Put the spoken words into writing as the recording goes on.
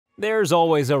There's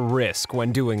always a risk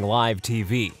when doing live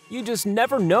TV. You just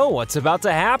never know what's about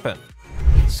to happen.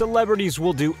 Celebrities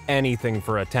will do anything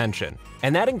for attention,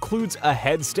 and that includes a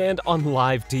headstand on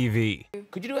live TV.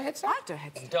 Could you do a headstand? I'll do a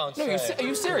headstand. Don't say it. Are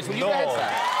you serious? Would you do a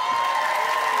headstand?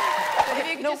 If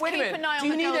you could just keep an eye on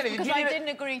the girls, because I didn't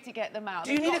agree to get them out.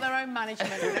 They've got their own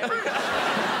management.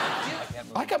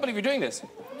 I can't believe you're doing this.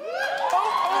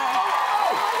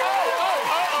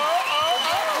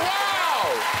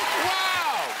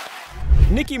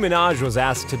 Nicki Minaj was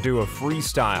asked to do a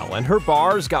freestyle, and her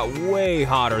bars got way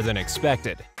hotter than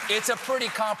expected. It's a pretty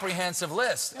comprehensive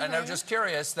list, and I'm just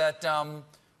curious that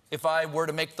if I were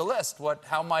to make the list,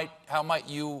 how might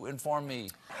you inform me?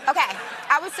 Okay,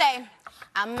 I would say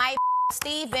I might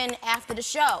Steven after the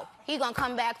show. He gonna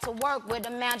come back to work with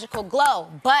a magical glow,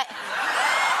 but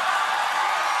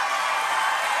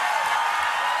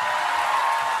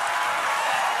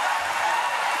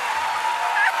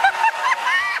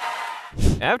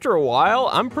After a while,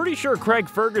 I'm pretty sure Craig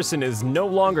Ferguson is no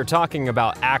longer talking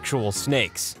about actual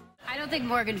snakes. I don't think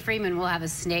Morgan Freeman will have a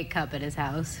snake cup at his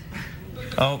house.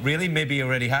 Oh, really? Maybe he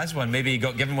already has one. Maybe he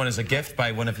got given one as a gift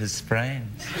by one of his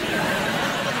friends.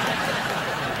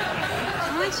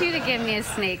 I want you to give me a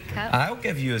snake cup. I'll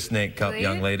give you a snake cup, Please?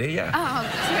 young lady, yeah. Oh,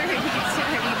 dirty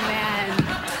man.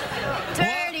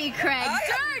 Dirty Craig,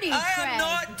 dirty Craig. I am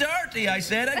not dirty. I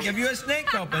said I'd give you a snake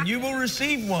cup, and you will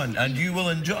receive one, and you will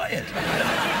enjoy it.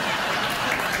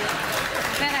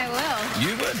 Bet I will.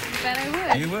 You would. Bet I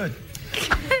would. You would.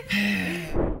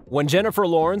 When Jennifer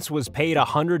Lawrence was paid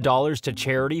 $100 to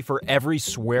charity for every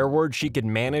swear word she could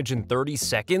manage in 30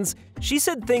 seconds, she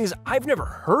said things I've never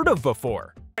heard of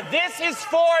before. This is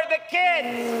for the kids.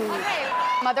 Okay,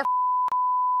 mother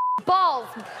balls,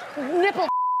 nipple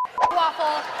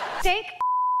waffle, steak,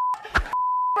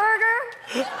 burger,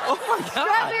 Oh my God.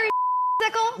 strawberry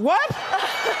sickle. What?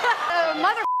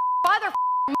 Mother, father,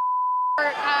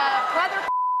 brother,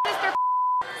 sister,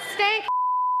 steak,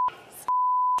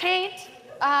 taint.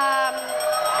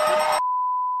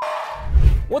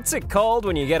 What's it called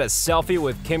when you get a selfie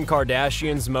with Kim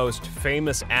Kardashian's most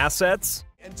famous assets?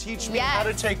 And teach me how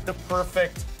to take the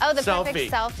perfect selfie.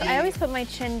 Perfect selfie. I always put my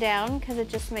chin down because it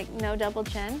just makes no double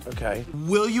chin. Okay.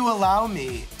 Will you allow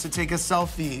me to take a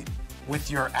selfie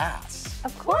with your ass?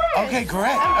 Of course. Okay,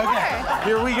 great. Okay,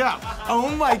 here we go.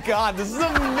 Oh my God, this is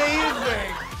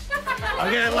amazing.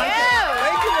 Okay, I like it.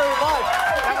 Thank you very much.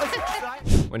 That was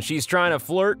exciting. When she's trying to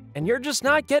flirt and you're just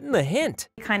not getting the hint.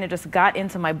 Kind of just got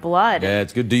into my blood. Yeah,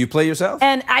 it's good. Do you play yourself?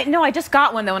 And I just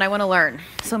got one though, and I want to learn.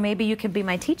 So maybe you could be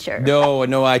my teacher.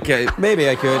 No, I can't. Maybe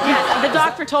I could. Yes, the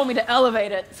doctor told me to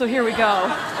elevate it, so here we go.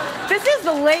 This is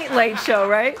the Late Show,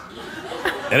 right?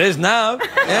 It is now.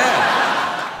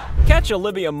 Yeah. Catch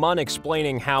Olivia Munn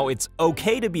explaining how it's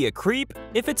okay to be a creep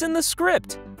if it's in the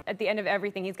script. At the end of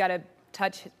everything, he's got to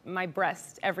touch my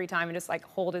breast every time and just like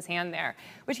hold his hand there,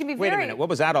 which can be very... Wait a minute, what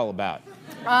was that all about?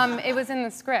 It was in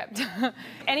the script.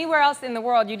 Anywhere else in the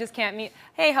world, you just can't meet,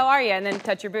 hey, how are you? And then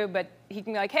touch your boob, but he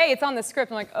can be like, hey, it's on the script.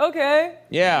 I'm like, okay.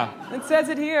 Yeah. It says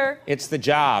it here. It's the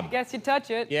job. Guess you touch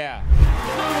it. Yeah.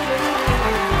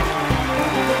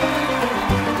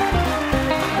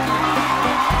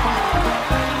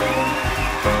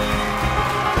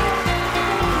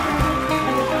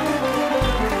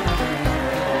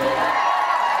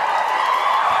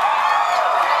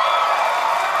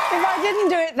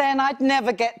 Then I'd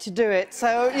never get to do it,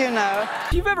 so, you know.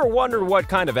 If you've ever wondered what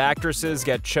kind of actresses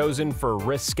get chosen for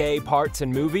risque parts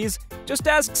in movies, just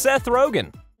ask Seth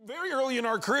Rogen. Very early in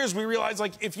our careers, we realized,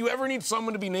 like, if you ever need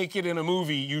someone to be naked in a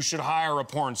movie, you should hire a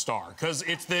porn star, because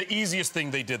it's the easiest thing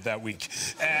they did that week.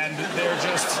 And they're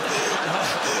just...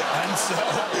 and so,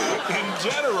 in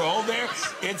general,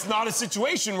 it's not a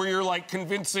situation where you're, like,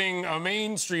 convincing a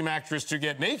mainstream actress to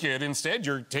get naked. Instead,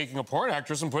 you're taking a porn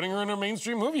actress and putting her in a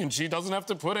mainstream movie, and she doesn't have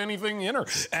to put anything in her.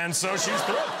 And so she's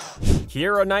thrilled.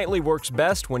 Keira Knightley works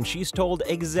best when she's told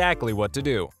exactly what to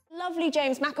do. Lovely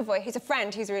James McAvoy, he's a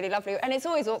friend, he's really lovely, and it's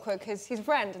always awkward because he's a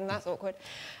friend and that's awkward.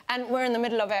 And we're in the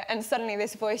middle of it and suddenly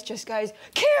this voice just goes,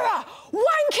 Keira,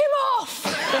 wank him off!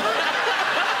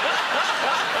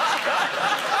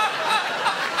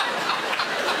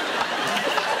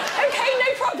 Okay, no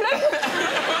problem.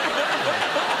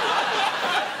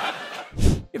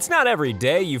 It's not every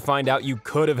day you find out you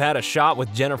could have had a shot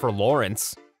with Jennifer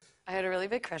Lawrence. I had a really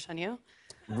big crush on you.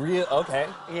 Real? Okay.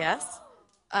 Yes.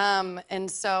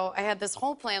 And so I had this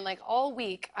whole plan, like all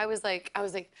week. I was like,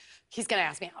 he's gonna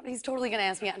ask me out. He's totally gonna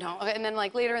ask me out. No. And then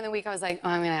like later in the week, I was like, oh,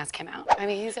 I'm gonna ask him out. I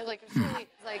mean, he said like, really,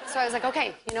 like, so I was like,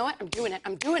 okay, you know what? I'm doing it.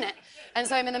 I'm doing it. And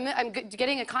so I'm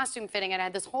getting a costume fitting, and I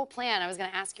had this whole plan. I was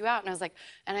gonna ask you out, and I was like,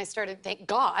 and I started, thank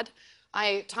God,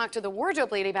 I talked to the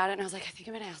wardrobe lady about it, and I was like, I think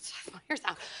I'm gonna ask Myers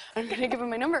out. I'm gonna give him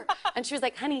my number. And she was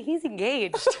like, honey, he's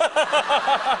engaged.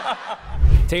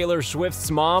 Taylor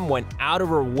Swift's mom went out of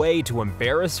her way to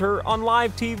embarrass her on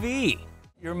live TV.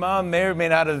 Your mom may or may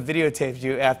not have videotaped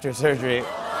you after surgery.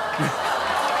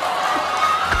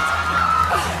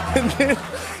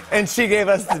 And she gave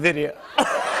us the video. That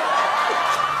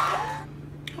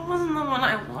wasn't the one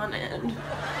I wanted.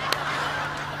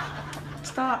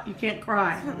 Stop, you can't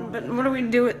cry. But what do we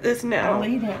do with this now? I'll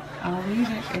eat it. I'll eat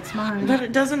it. It's mine. But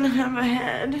it doesn't have a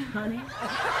head. Honey.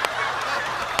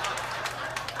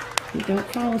 You don't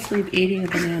fall asleep eating a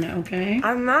banana, okay?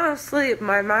 I'm not asleep.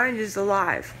 My mind is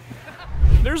alive.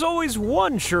 There's always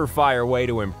one surefire way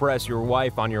to impress your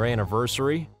wife on your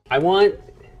anniversary. I want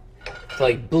to,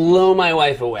 like, blow my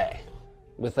wife away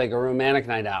with, like, a romantic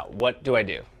night out. What do I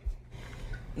do?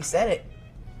 You said it.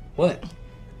 What?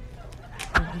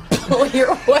 Blow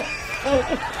your wife.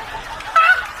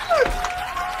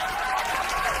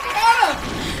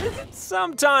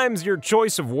 Sometimes your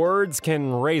choice of words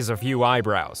can raise a few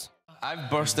eyebrows. I've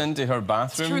burst into her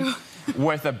bathroom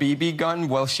with a BB gun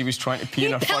while she was trying to pee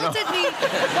in her funnel. He pelted me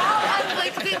while I'm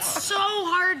like, it's so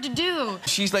hard to do.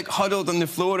 She's like huddled on the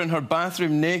floor in her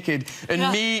bathroom naked,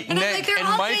 and me, and Nick, I'm like, they're and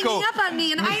all Michael. ganging up on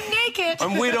me, and I'm naked.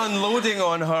 And we're unloading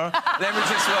on her. Then we're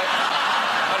just like,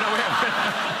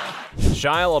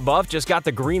 Shia LaBeouf just got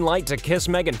the green light to kiss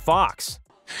Megan Fox.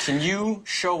 Can you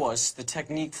show us the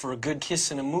technique for a good kiss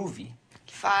in a movie?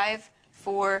 5,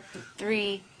 4,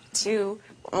 3, 2,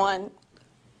 1.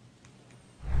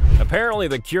 Apparently,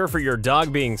 the cure for your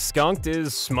dog being skunked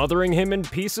is smothering him in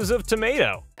pieces of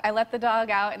tomato. I let the dog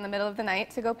out in the middle of the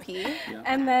night to go pee,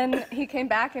 and then he came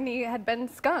back and he had been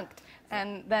skunked.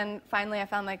 And then finally I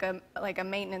found like a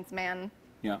maintenance man.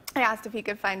 Yeah. I asked if he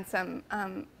could find some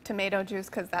tomato juice,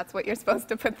 because that's what you're supposed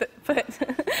to put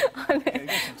on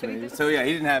it. So yeah,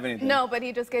 he didn't have anything. No, but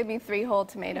he just gave me 3 whole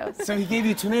tomatoes. So he gave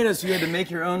you tomatoes, so you had to make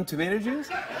your own tomato juice?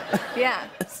 Yeah.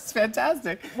 It's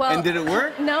fantastic. Well, and did it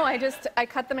work? No, I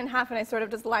cut them in half and I sort of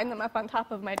just lined them up on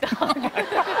top of my dog.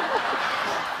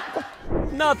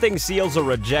 Nothing seals a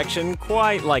rejection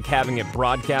quite like having it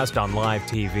broadcast on live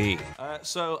TV.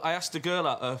 So I asked a girl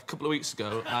out a couple of weeks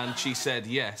ago, and she said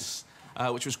yes.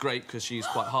 Which was great because she's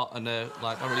quite hot, and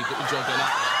like I really enjoyed going out there.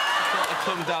 Thought I'd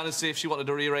come down and see if she wanted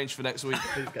to rearrange for next week.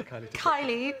 Please get Kylie.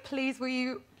 Kylie, please, will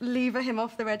you lever him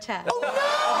off the red chair? Oh, no!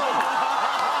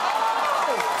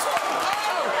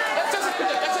 Let's just end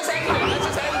it. Let's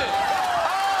just end it.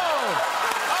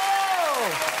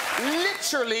 Oh!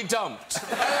 Literally dumped.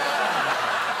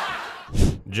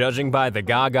 Judging by the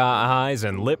gaga eyes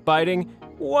and lip biting,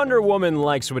 Wonder Woman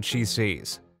likes what she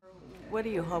sees. What do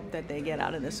you hope that they get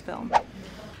out of this film?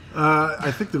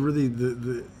 I think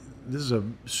this is a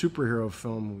superhero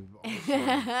film. We've also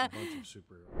a bunch of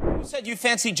superheroes. You said you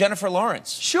fancy Jennifer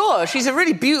Lawrence. Sure, she's a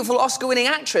really beautiful Oscar-winning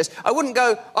actress. I wouldn't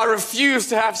go, I refuse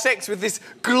to have sex with this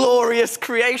glorious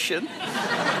creation.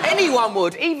 Anyone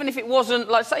would, even if it wasn't,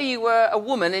 like, say you were a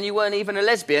woman and you weren't even a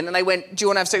lesbian, and they went, do you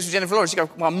want to have sex with Jennifer Lawrence? You go,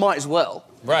 well, I might as well.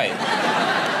 Right.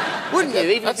 Wouldn't you,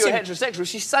 even if you were heterosexual?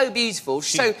 She's so beautiful,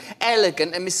 she's so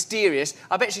elegant and mysterious.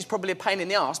 I bet she's probably a pain in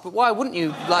the arse, but why wouldn't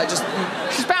you, like, just...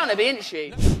 She's bound to be, isn't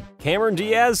she? Cameron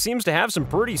Diaz seems to have some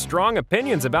pretty strong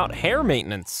opinions about hair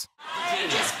maintenance. I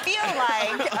just feel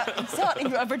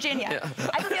like, Virginia,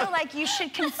 I feel like you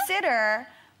should consider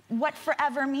what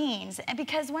forever means, and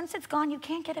because once it's gone, you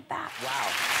can't get it back. Wow.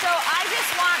 So I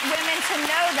just want women to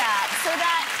know that, so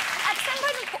that at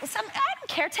some point, I don't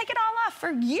care, take it all off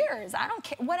for years. I don't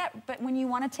care, whatever. But when you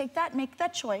want to take that, make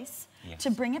that choice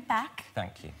to bring it back.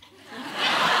 Thank you.